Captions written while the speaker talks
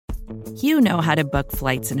You know how to book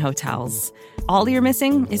flights and hotels. All you're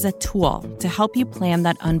missing is a tool to help you plan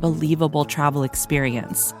that unbelievable travel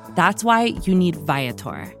experience. That's why you need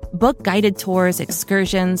Viator. Book guided tours,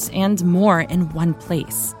 excursions, and more in one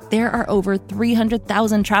place. There are over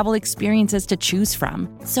 300,000 travel experiences to choose from,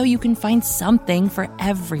 so you can find something for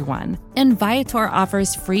everyone. And Viator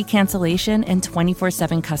offers free cancellation and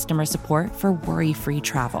 24/7 customer support for worry-free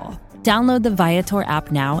travel. Download the Viator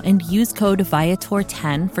app now and use code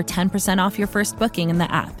Viator10 for 10% off your first booking in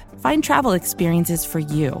the app. Find travel experiences for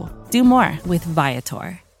you. Do more with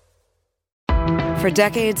Viator. For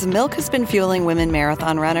decades, Milk has been fueling women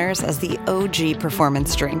marathon runners as the OG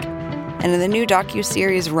performance drink. And in the new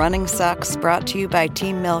docuseries Running Sucks, brought to you by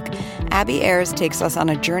Team Milk, Abby Ayers takes us on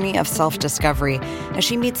a journey of self-discovery as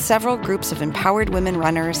she meets several groups of empowered women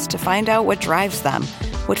runners to find out what drives them,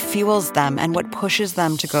 what fuels them, and what pushes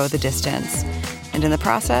them to go the distance. And in the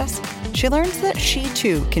process, she learns that she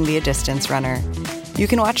too can be a distance runner. You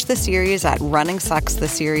can watch the series at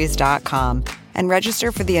runningsuckstheseries.com and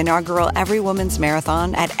register for the inaugural Every Woman's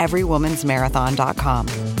Marathon at everywomansmarathon.com.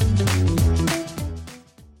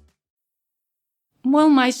 Well,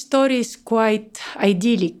 my story is quite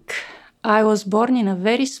idyllic. I was born in a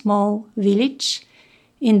very small village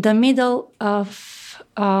in the middle of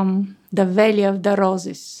the Valley of the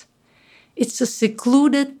Roses. It's a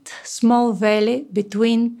secluded small valley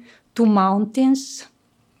between two mountains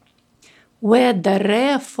where the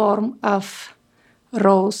rare form of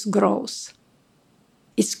rose grows.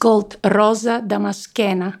 It's called Rosa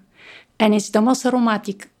Damaschena, and it's the most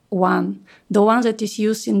aromatic one, the one that is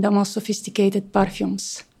used in the most sophisticated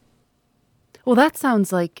perfumes. Well, that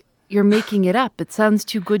sounds like you're making it up. It sounds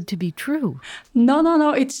too good to be true.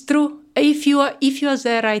 No, it's true. If you are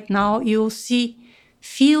there right now, you'll see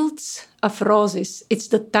fields of roses. It's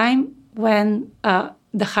the time when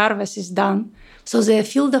the harvest is done. So there are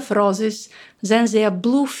fields of roses, then there are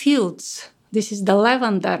blue fields. This is the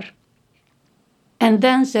lavender. And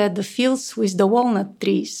then there are the fields with the walnut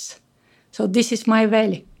trees. So this is my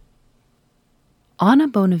valley. Anna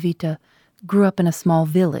Bonavita grew up in a small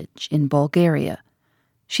village in Bulgaria.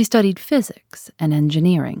 She studied physics and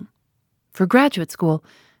engineering. For graduate school,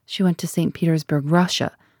 she went to St. Petersburg,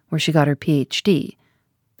 Russia, where she got her PhD.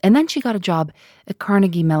 And then she got a job at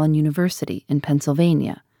Carnegie Mellon University in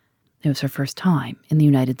Pennsylvania. It was her first time in the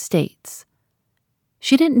United States.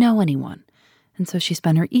 She didn't know anyone, and so she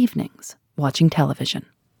spent her evenings watching television.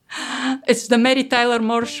 It's the Mary Tyler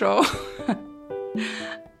Moore Show.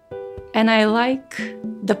 And I like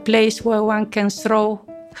the place where one can throw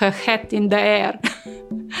her hat in the air.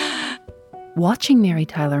 Watching Mary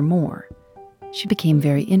Tyler Moore, she became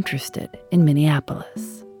very interested in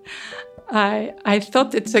Minneapolis. I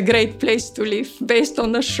thought it's a great place to live based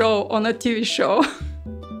on a show, on a TV show.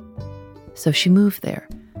 So she moved there.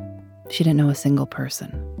 She didn't know a single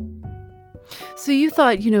person. So you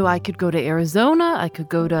thought, I could go to Arizona, I could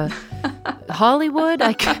go to Hollywood,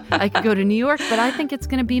 I could go to New York, but I think it's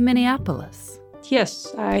going to be Minneapolis. Yes,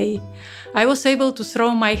 I was able to throw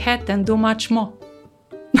my hat and do much more.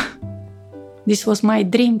 This was my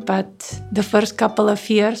dream, but the first couple of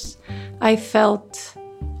years, I felt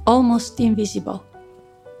almost invisible.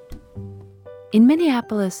 In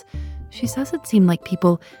Minneapolis, she says it seemed like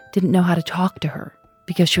people didn't know how to talk to her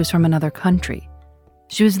because she was from another country.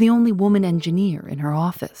 She was the only woman engineer in her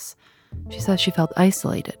office. She says she felt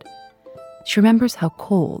isolated. She remembers how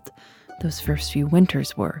cold those first few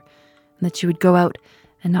winters were, and that she would go out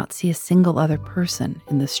and not see a single other person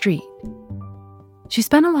in the street. She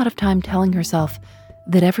spent a lot of time telling herself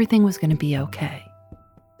that everything was going to be okay.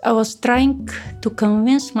 I was trying to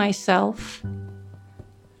convince myself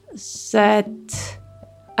that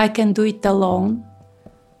I can do it alone,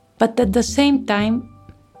 but at the same time,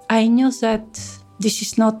 I knew that this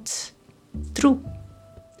is not true.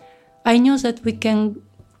 I knew that we can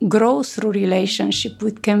grow through relationship.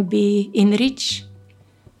 We can be enriched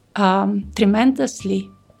tremendously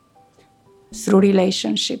through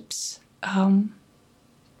relationships.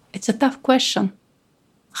 It's a tough question.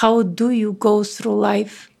 How do you go through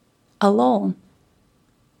life alone?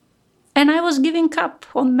 And I was giving up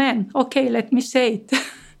on men. Okay, let me say it.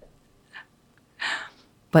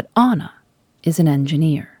 But Anna is an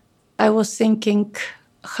engineer. I was thinking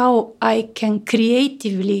how I can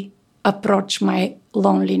creatively approach my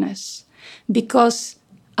loneliness. Because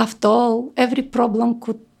after all, every problem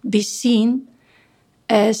could be seen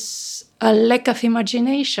as a lack of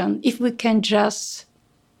imagination. If we can just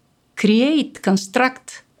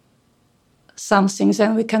construct something,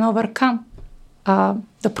 then we can overcome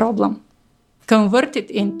the problem, convert it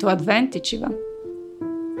into advantage even.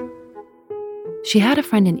 She had a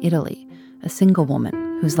friend in Italy, a single woman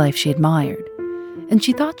whose life she admired, and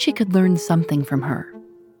she thought she could learn something from her.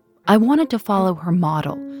 I wanted to follow her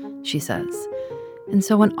model, she says. And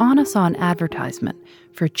so when Anna saw an advertisement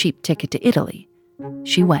for a cheap ticket to Italy,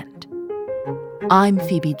 she went. I'm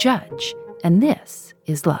Phoebe Judge, and this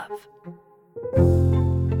is Love.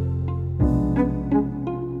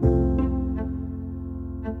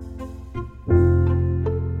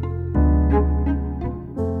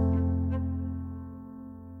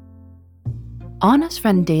 Anna's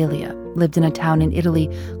friend Delia lived in a town in Italy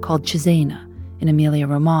called Cesena, in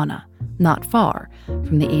Emilia-Romagna, not far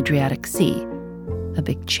from the Adriatic Sea. A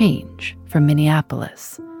big change from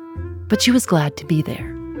Minneapolis. But she was glad to be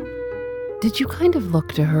there. Did you kind of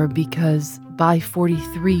look to her because by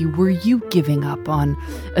 43, were you giving up on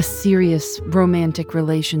a serious romantic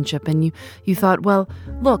relationship and you thought, well,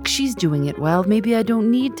 look, she's doing it well, maybe I don't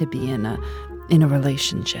need to be in a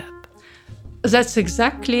relationship? That's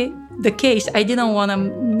exactly the case. I didn't want to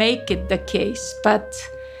make it the case, but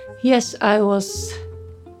yes, I was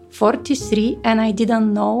 43 and I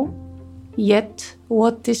didn't know yet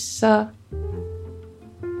what is a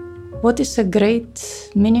great,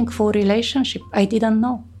 meaningful relationship. I didn't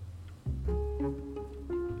know.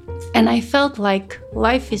 And I felt like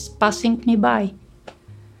life is passing me by.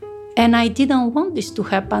 And I didn't want this to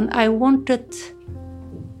happen. I wanted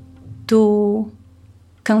to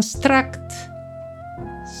construct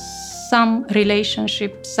some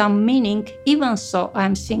relationship, some meaning, even so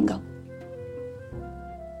I'm single.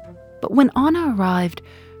 But when Anna arrived,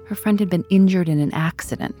 her friend had been injured in an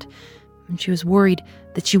accident, and she was worried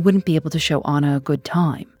that she wouldn't be able to show Anna a good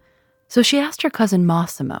time. So she asked her cousin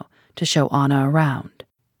Massimo to show Anna around.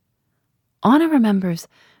 Anna remembers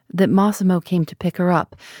that Massimo came to pick her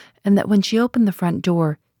up, and that when she opened the front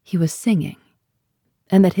door, he was singing,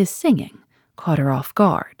 and that his singing caught her off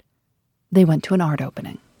guard. They went to an art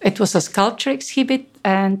opening. It was a sculpture exhibit,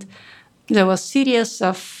 and there was a series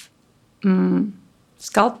of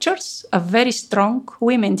sculptures of very strong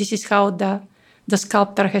women. This is how the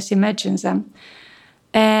sculptor has imagined them.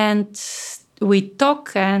 And we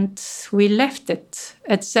talked and we left it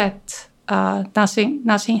at that.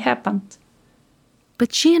 Nothing happened.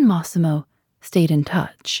 But she and Massimo stayed in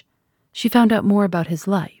touch. She found out more about his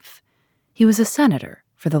life. He was a senator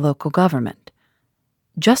for the local government.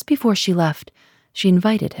 Just before she left, she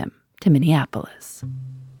invited him to Minneapolis.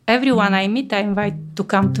 Everyone I meet, I invite to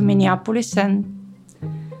come to Minneapolis, and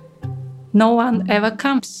no one ever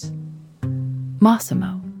comes.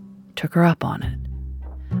 Massimo took her up on it.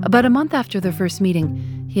 About a month after their first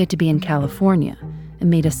meeting, he had to be in California and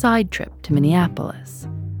made a side trip to Minneapolis.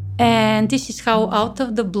 And this is how, out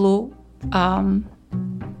of the blue,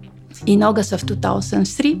 in August of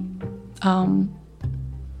 2003,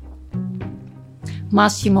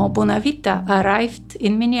 Massimo Bonavita arrived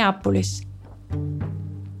in Minneapolis.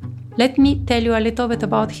 Let me tell you a little bit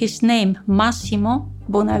about his name. Massimo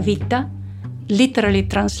Bonavita, literally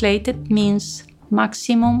translated, means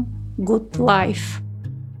maximum good life.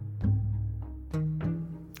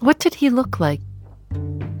 What did he look like?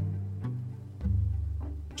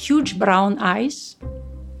 Huge brown eyes,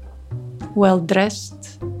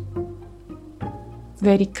 well-dressed,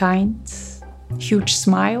 very kind, huge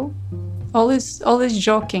smile, always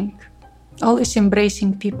joking, always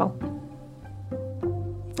embracing people.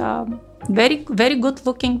 Very, very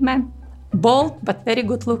good-looking man. Bald, but very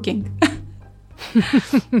good-looking.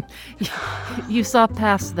 You saw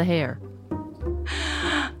past the hair.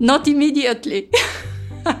 Not immediately.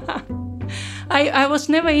 I was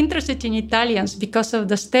never interested in Italians because of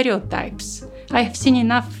the stereotypes. I have seen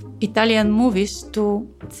enough Italian movies to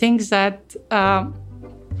think that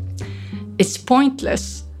it's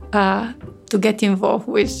pointless to get involved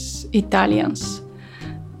with Italians.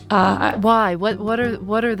 Why? What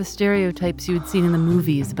are the stereotypes you had seen in the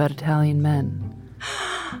movies about Italian men?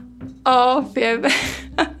 Oh,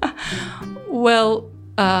 well,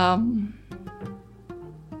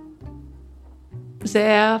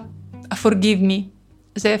 they're, forgive me,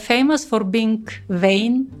 they're famous for being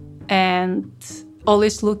vain and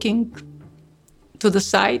always looking to the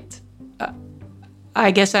side.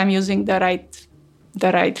 I guess I'm using the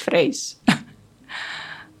right phrase.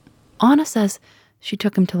 Anna says she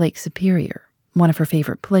took him to Lake Superior, one of her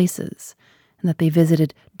favorite places, and that they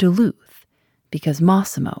visited Duluth because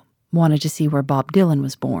Massimo wanted to see where Bob Dylan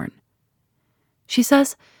was born. She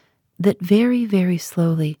says that very, very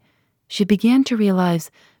slowly, she began to realize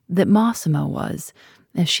that Massimo was,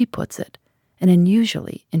 as she puts it, an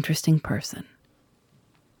unusually interesting person.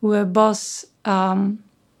 We were both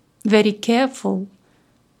very careful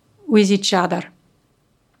with each other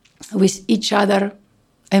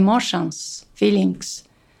emotions, feelings.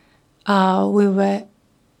 We were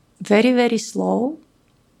very, very slow.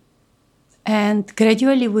 And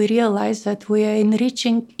gradually we realize that we are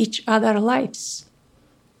enriching each other's lives.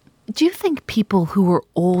 Do you think people who are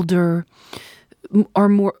older are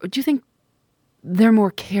more, do you think they're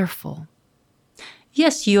more careful?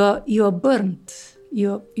 Yes, you are burnt.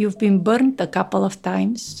 You've been burnt a couple of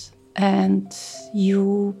times, and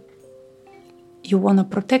you want to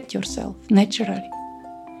protect yourself naturally.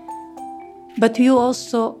 But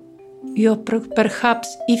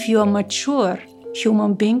perhaps if you are mature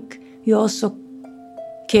human being, you're also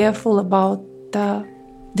careful about the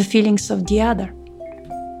feelings of the other.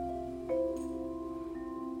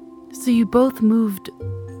 So you both moved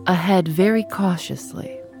ahead very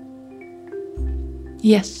cautiously.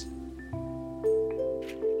 Yes.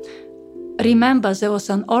 Remember, there was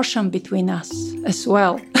an ocean between us as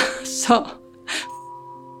well. So...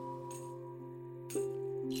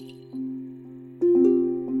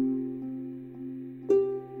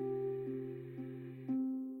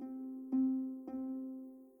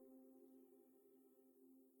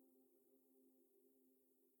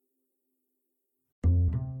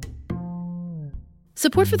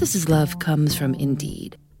 Support for This Is Love comes from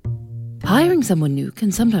Indeed. Hiring someone new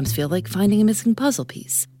can sometimes feel like finding a missing puzzle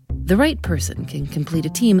piece. The right person can complete a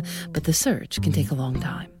team, but the search can take a long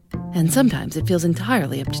time. And sometimes it feels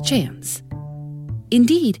entirely up to chance.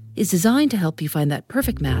 Indeed is designed to help you find that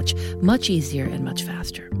perfect match much easier and much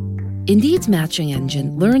faster. Indeed's matching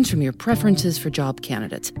engine learns from your preferences for job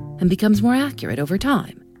candidates and becomes more accurate over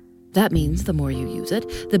time. That means the more you use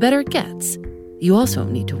it, the better it gets. You also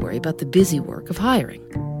don't need to worry about the busy work of hiring.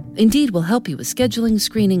 Indeed will help you with scheduling,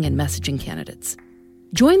 screening, and messaging candidates.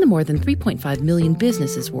 Join the more than 3.5 million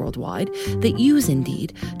businesses worldwide that use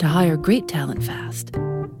Indeed to hire great talent fast.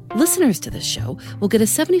 Listeners to this show will get a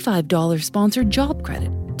 $75 sponsored job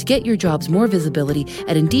credit to get your jobs more visibility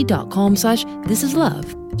at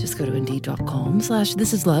Indeed.com/thisislove. Just go to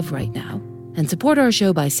Indeed.com/thisislove right now and support our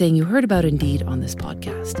show by saying you heard about Indeed on this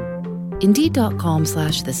podcast.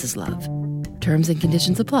 Indeed.com/thisislove. Terms and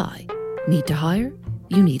conditions apply. Need to hire?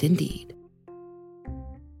 You need Indeed.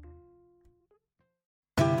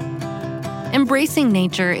 Embracing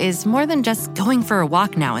nature is more than just going for a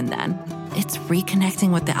walk now and then. It's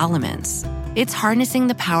reconnecting with the elements. It's harnessing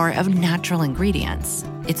the power of natural ingredients.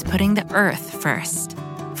 It's putting the earth first.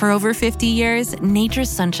 For over 50 years,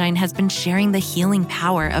 Nature's Sunshine has been sharing the healing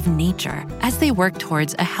power of nature as they work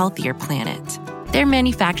towards a healthier planet. Their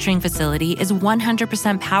manufacturing facility is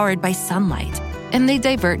 100% powered by sunlight, and they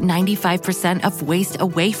divert 95% of waste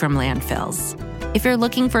away from landfills. If you're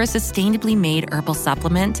looking for a sustainably made herbal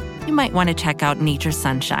supplement, you might want to check out Nature's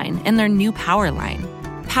Sunshine and their new Power line.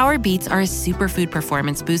 Power Beats are a superfood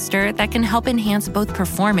performance booster that can help enhance both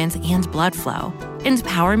performance and blood flow. And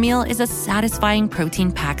Power Meal is a satisfying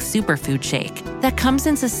protein-packed superfood shake that comes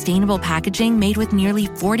in sustainable packaging made with nearly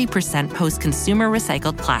 40% post-consumer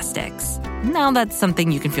recycled plastics. Now that's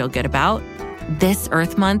something you can feel good about. This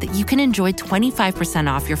Earth Month, you can enjoy 25%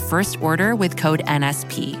 off your first order with code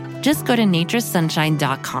NSP. Just go to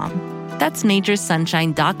naturesunshine.com. That's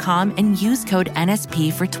naturesunshine.com and use code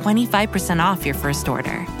NSP for 25% off your first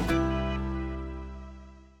order.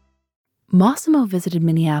 Massimo visited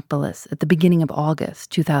Minneapolis at the beginning of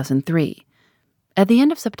August 2003. At the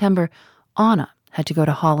end of September, Anna had to go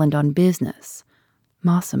to Holland on business.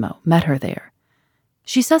 Massimo met her there.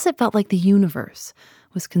 She says it felt like the universe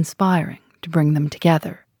was conspiring to bring them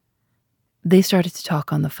together. They started to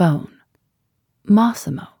talk on the phone.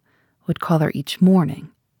 Massimo would call her each morning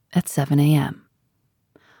at 7 a.m.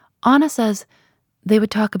 Anna says they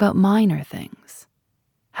would talk about minor things.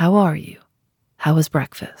 How are you? How was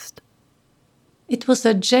breakfast? It was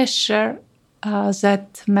a gesture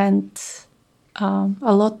that meant a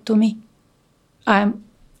lot to me. I'm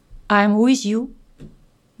with you,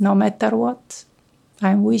 no matter what.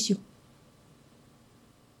 I'm with you.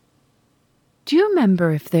 Do you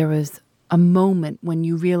remember if there was a moment when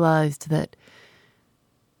you realized that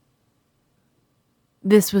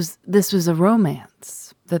this was a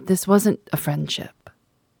romance, that this wasn't a friendship?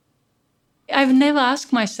 I've never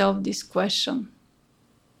asked myself this question.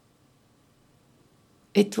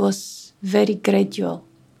 It was very gradual.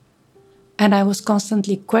 And I was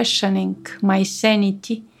constantly questioning my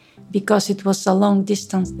sanity because it was a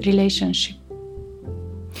long-distance relationship.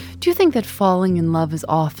 Do you think that falling in love is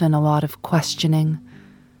often a lot of questioning?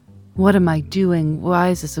 What am I doing? Why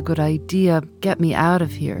is this a good idea? Get me out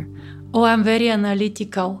of here. Oh, I'm very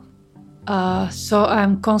analytical. So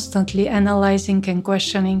I'm constantly analyzing and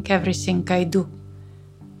questioning everything I do.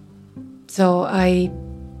 So I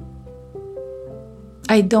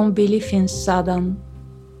don't believe in sudden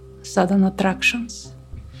attractions.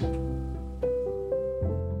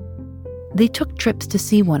 They took trips to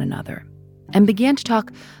see one another and began to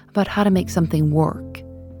talk about how to make something work.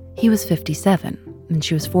 He was 57 and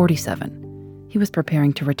she was 47. He was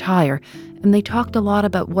preparing to retire, and they talked a lot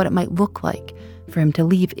about what it might look like for him to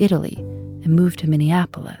leave Italy and move to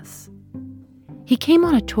Minneapolis. He came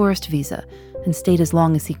on a tourist visa and stayed as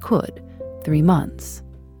long as he could, 3 months.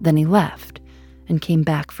 Then he left and came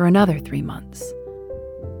back for another 3 months.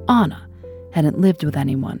 Anna hadn't lived with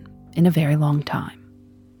anyone in a very long time.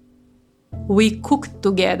 We cooked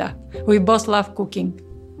together. We both love cooking.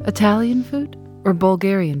 Italian food or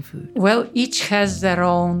Bulgarian food? Well, each has their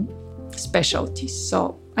own specialties.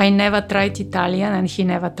 So I never tried Italian and he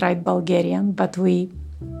never tried Bulgarian, but we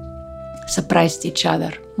surprised each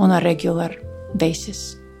other on a regular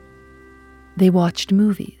basis. They watched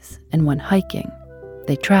movies and went hiking.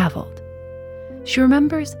 They traveled. She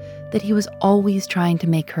remembers that he was always trying to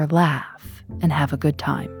make her laugh and have a good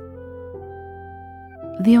time.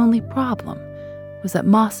 The only problem was that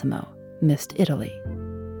Massimo missed Italy.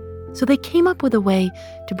 So they came up with a way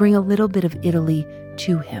to bring a little bit of Italy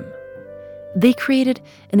to him. They created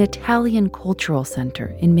an Italian cultural center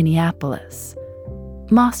in Minneapolis.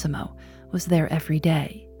 Massimo was there every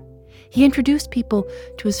day. He introduced people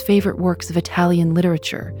to his favorite works of Italian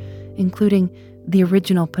literature, including the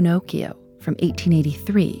original Pinocchio from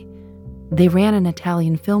 1883. They ran an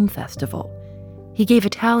Italian film festival. He gave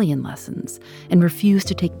Italian lessons and refused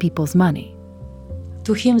to take people's money.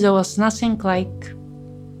 To him, there was nothing like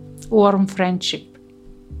warm friendship,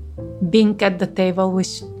 being at the table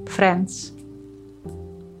with friends.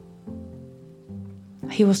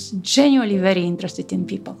 He was genuinely very interested in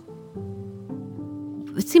people.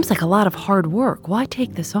 It seems like a lot of hard work. Why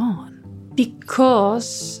take this on?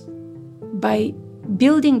 Because by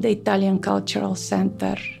building the Italian Cultural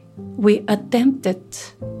Center, we attempted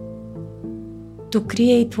to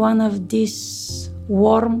create one of these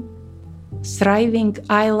warm, thriving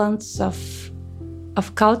islands of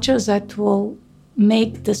cultures that will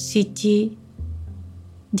make the city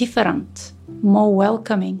different, more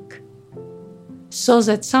welcoming, so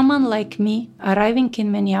that someone like me arriving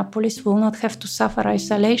in Minneapolis will not have to suffer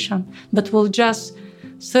isolation, but will just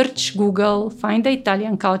search Google, find the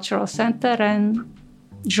Italian Cultural Center, and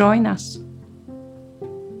join us.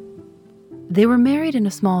 They were married in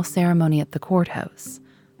a small ceremony at the courthouse.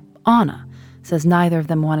 Anna says neither of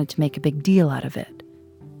them wanted to make a big deal out of it.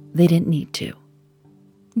 They didn't need to.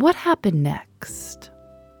 What happened next?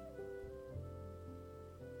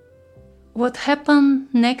 What happened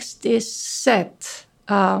next is sad.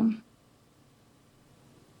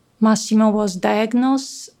 Massimo was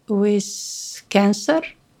diagnosed with cancer.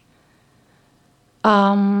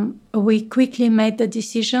 We quickly made the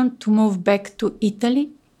decision to move back to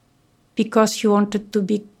Italy because he wanted to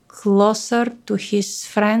be closer to his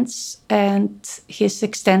friends and his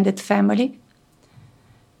extended family.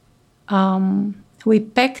 We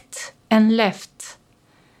packed and left.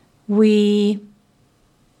 We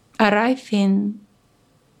arrived in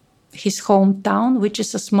his hometown, which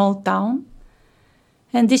is a small town.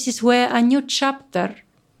 And this is where a new chapter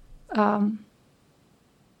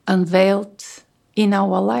unveiled in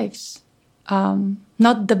our lives.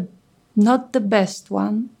 Not the best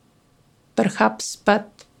one, perhaps,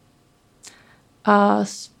 but a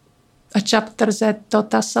chapter that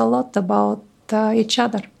taught us a lot about each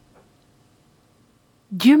other.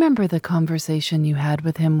 Do you remember the conversation you had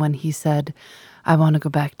with him when he said, "I want to go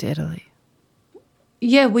back to Italy"?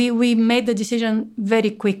 Yeah, we made the decision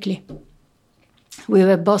very quickly. We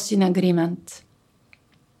were both in agreement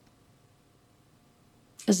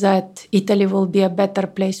that Italy will be a better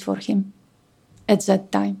place for him at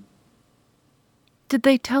that time. Did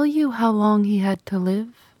they tell you how long he had to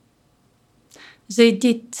live? They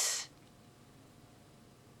did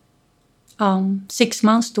 6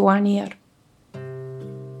 months to 1 year.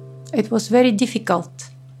 It was very difficult.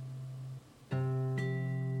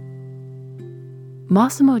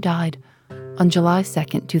 Massimo died on July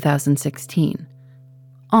 2nd, 2016.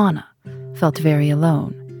 Anna felt very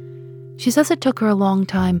alone. She says it took her a long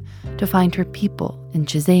time to find her people in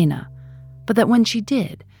Cesena, but that when she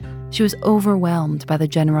did, she was overwhelmed by the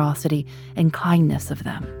generosity and kindness of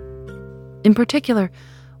them. In particular,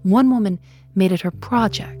 one woman made it her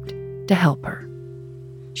project to help her.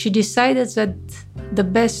 She decided that the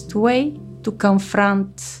best way to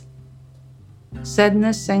confront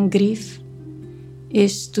sadness and grief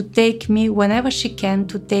is to take me, whenever she can,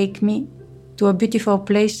 to take me to a beautiful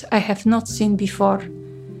place I have not seen before.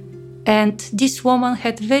 And this woman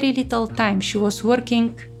had very little time. She was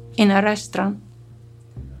working in a restaurant.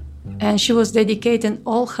 And she was dedicating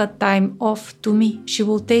all her time off to me. She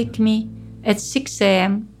will take me at 6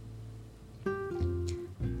 a.m.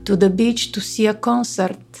 to the beach to see a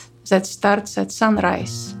concert that starts at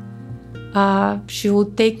sunrise. She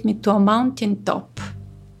would take me to a mountain top.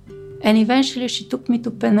 And eventually she took me to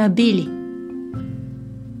Penabili.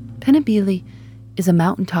 Penabili is a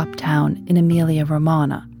mountaintop town in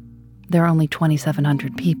Emilia-Romagna. There are only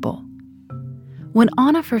 2,700 people. When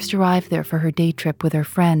Anna first arrived there for her day trip with her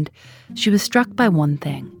friend, she was struck by one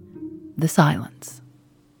thing: the silence.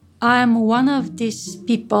 I'm one of these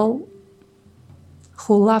people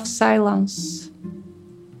who love silence,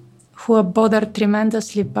 who are bothered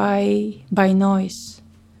tremendously by noise.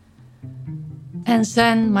 And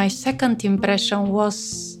then my second impression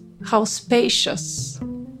was how spacious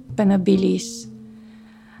Penabili is.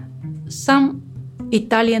 Some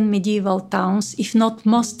Italian medieval towns, if not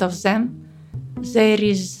most of them, they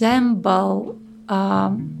resemble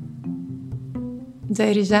a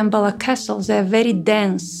castle. They're very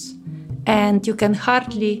dense, and you can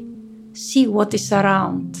hardly see what is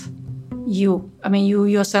around you. I mean,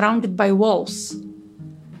 you're surrounded by walls.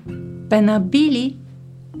 Penabili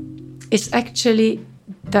is actually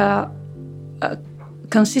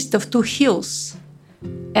consists of two hills,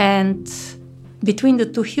 and between the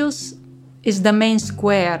two hills is the main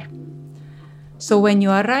square. So when you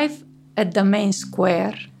arrive at the main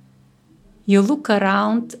square, you look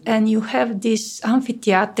around and you have this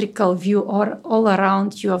amphitheatrical view all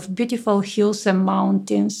around you of beautiful hills and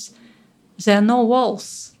mountains. There are no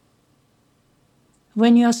walls.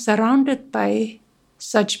 When you are surrounded by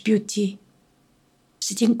such beauty,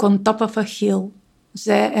 sitting on top of a hill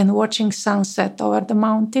there and watching sunset over the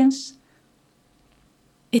mountains,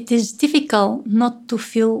 it is difficult not to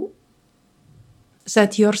feel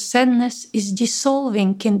that your sadness is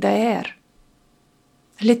dissolving in the air,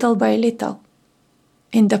 little by little,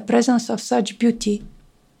 in the presence of such beauty.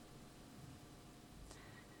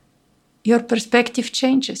 Your perspective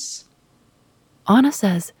changes. Anna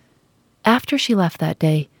says after she left that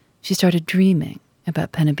day, she started dreaming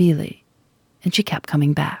about Penabili, and she kept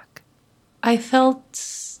coming back. I felt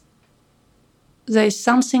there is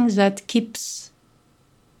something that keeps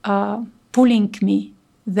pulling me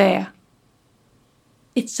there.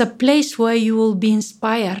 It's a place where you will be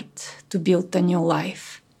inspired to build a new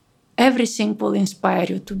life. Everything will inspire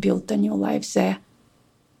you to build a new life there.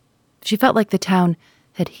 She felt like the town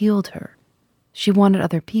had healed her. She wanted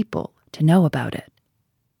other people to know about it.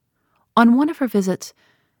 On one of her visits,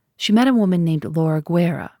 she met a woman named Laura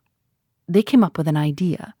Guerra. They came up with an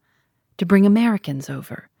idea to bring Americans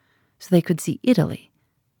over so they could see Italy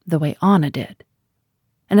the way Anna did.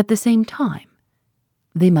 And at the same time,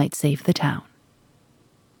 they might save the town.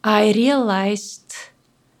 I realized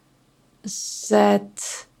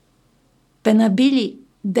that Penabili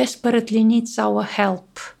desperately needs our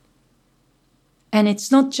help. And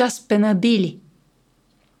it's not just Penabili.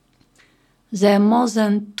 There are more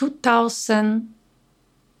than 2,000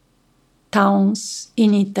 towns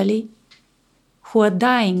in Italy who are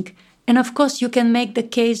dying. And of course, you can make the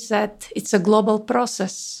case that it's a global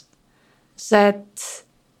process that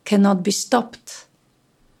cannot be stopped.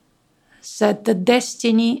 That the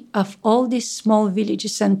destiny of all these small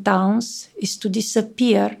villages and towns is to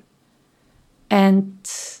disappear, and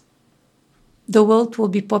the world will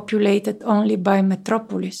be populated only by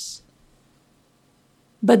metropolis.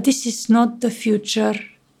 But this is not the future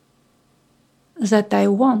that I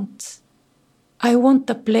want. I want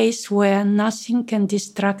a place where nothing can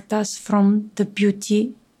distract us from the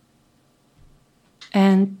beauty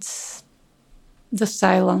and the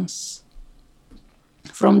silence,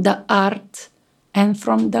 from the art and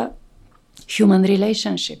from the human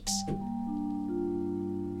relationships.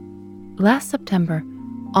 Last September,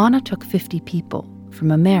 Anna took 50 people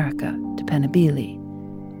from America to Penabili.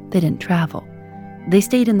 They didn't travel. They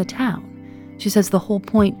stayed in the town. She says the whole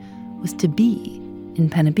point was to be in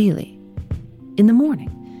Penabili. In the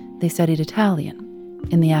morning, they studied Italian.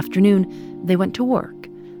 In the afternoon, they went to work.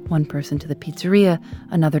 One person to the pizzeria,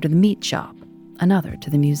 another to the meat shop, another to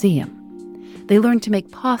the museum. They learned to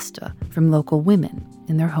make pasta from local women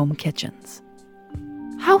in their home kitchens.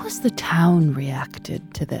 How has the town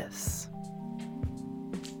reacted to this?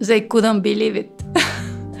 They couldn't believe it.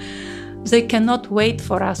 They cannot wait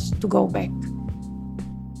for us to go back.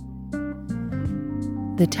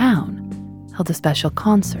 The town held a special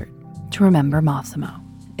concert to remember Massimo.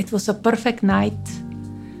 It was a perfect night.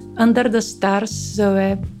 Under the stars, they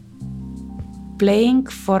were playing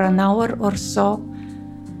for an hour or so.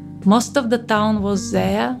 Most of the town was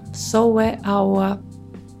there, so were our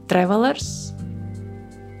travelers.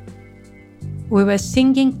 We were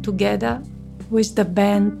singing together with the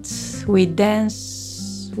band, we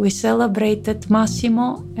danced, we celebrated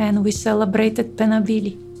Massimo, and we celebrated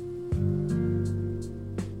Penabili.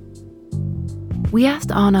 We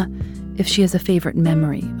asked Anna if she has a favorite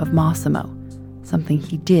memory of Massimo, something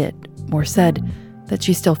he did or said that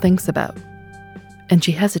she still thinks about. And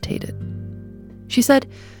she hesitated. She said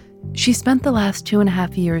she spent the last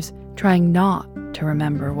 2.5 years trying not to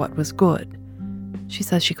remember what was good. She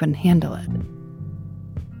says she couldn't handle it.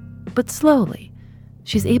 But slowly,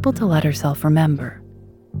 she's able to let herself remember.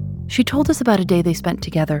 She told us about a day they spent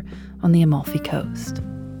together on the Amalfi Coast.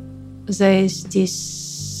 There's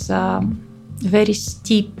this very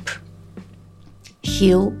steep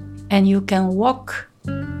hill, and you can walk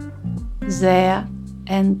there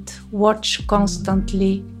and watch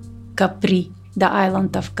constantly Capri, the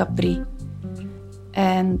island of Capri.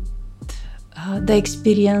 And the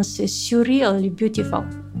experience is surreally beautiful.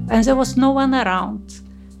 And there was no one around,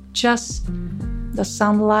 just the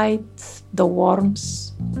sunlight, the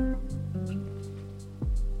warmth,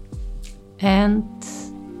 and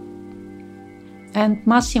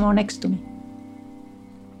Massimo next to me.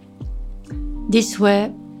 These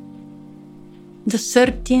were the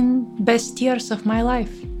 13 best years of my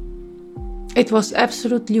life. It was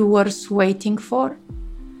absolutely worth waiting for,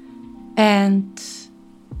 and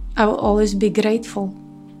I will always be grateful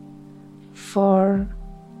for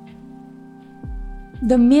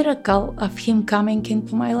the miracle of him coming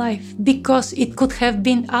into my life, because it could have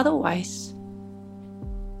been otherwise.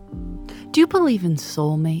 Do you believe in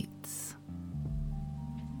soulmates?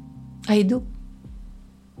 I do.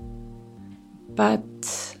 But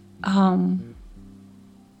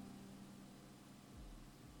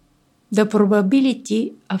the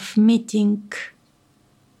probability of meeting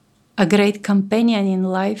a great companion in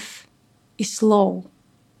life is low.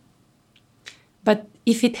 But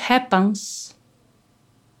if it happens,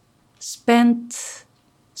 spend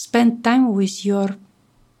time with your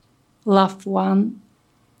loved one.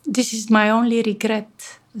 This is my only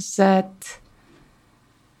regret, that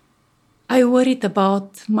I worried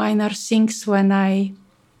about minor things when I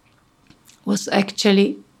was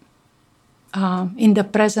actually in the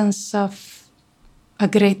presence of a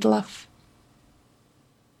great love.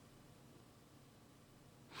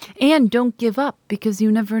 And don't give up, because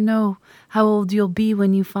you never know how old you'll be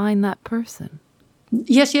when you find that person.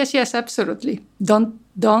 Yes, absolutely. Don't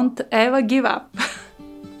ever give up.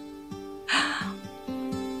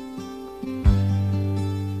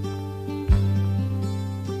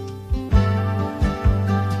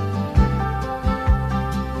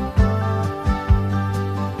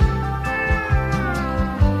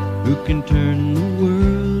 Who can turn the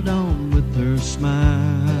world on with her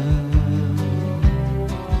smile?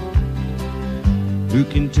 Who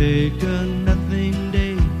can take a nothing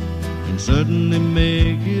day and suddenly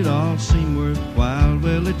make it all seem worthwhile?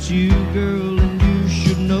 Well, it's you, girl, and you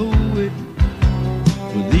should know it.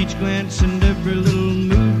 With each glance and every little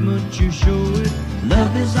movement you show it.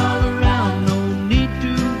 Love is all around, no need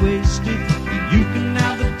to waste it. You can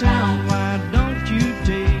have the town, why don't you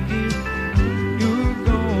take it? You're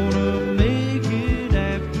gonna make it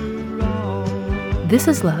after all. This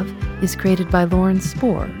Is Love is created by Lauren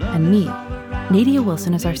Spohr and me. Nadia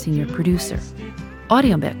Wilson is our senior producer.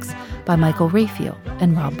 Audio mix by Michael Rayfield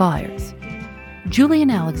and Rob Byers. Julian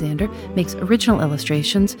Alexander makes original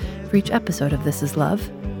illustrations for each episode of This Is Love.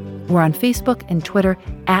 We're on Facebook and Twitter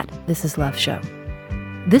at This Is Love Show.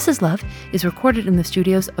 This Is Love is recorded in the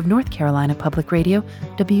studios of North Carolina Public Radio,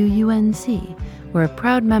 WUNC. We're a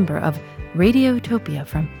proud member of Radiotopia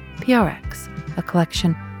from PRX, a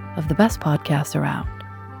collection of the best podcasts around.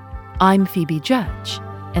 I'm Phoebe Judge,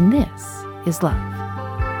 and this is Love.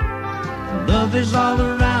 Love is all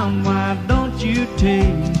around, why don't you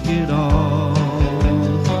take it all?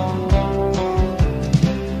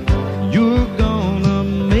 You're gonna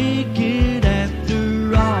make it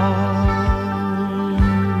after all.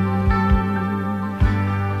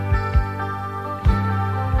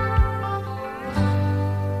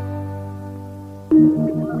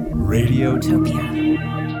 Radiotopia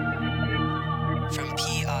from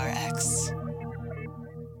PRX.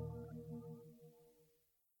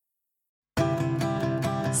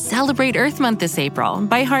 Celebrate Earth Month this April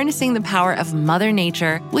by harnessing the power of Mother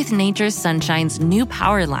Nature with Nature's Sunshine's new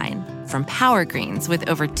Power line. From Power Greens with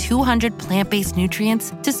over 200 plant-based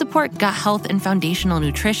nutrients to support gut health and foundational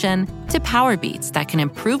nutrition, to Power Beets that can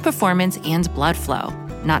improve performance and blood flow.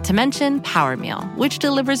 Not to mention Power Meal, which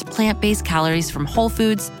delivers plant-based calories from whole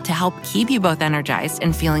foods to help keep you both energized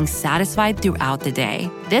and feeling satisfied throughout the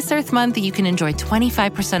day. This Earth Month, you can enjoy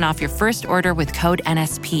 25% off your first order with code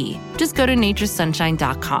NSP. Just go to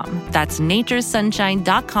naturesunshine.com. That's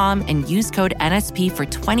naturesunshine.com and use code NSP for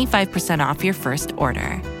 25% off your first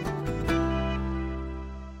order.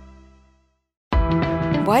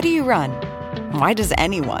 Why do you run? Why does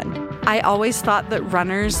anyone? I always thought that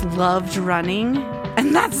runners loved running,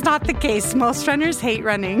 and that's not the case. Most runners hate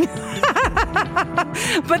running,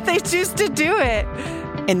 but they choose to do it.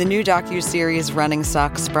 In the new docuseries Running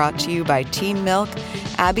Sucks, brought to you by Team Milk,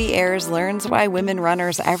 Abby Ayers learns why women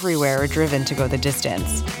runners everywhere are driven to go the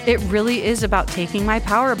distance. It really is about taking my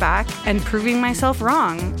power back and proving myself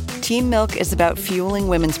wrong. Team Milk is about fueling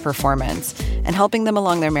women's performance and helping them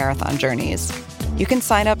along their marathon journeys. You can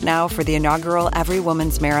sign up now for the inaugural Every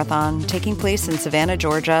Woman's Marathon taking place in Savannah,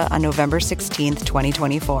 Georgia on November 16th,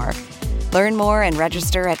 2024. Learn more and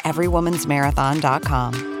register at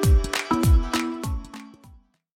everywomansmarathon.com.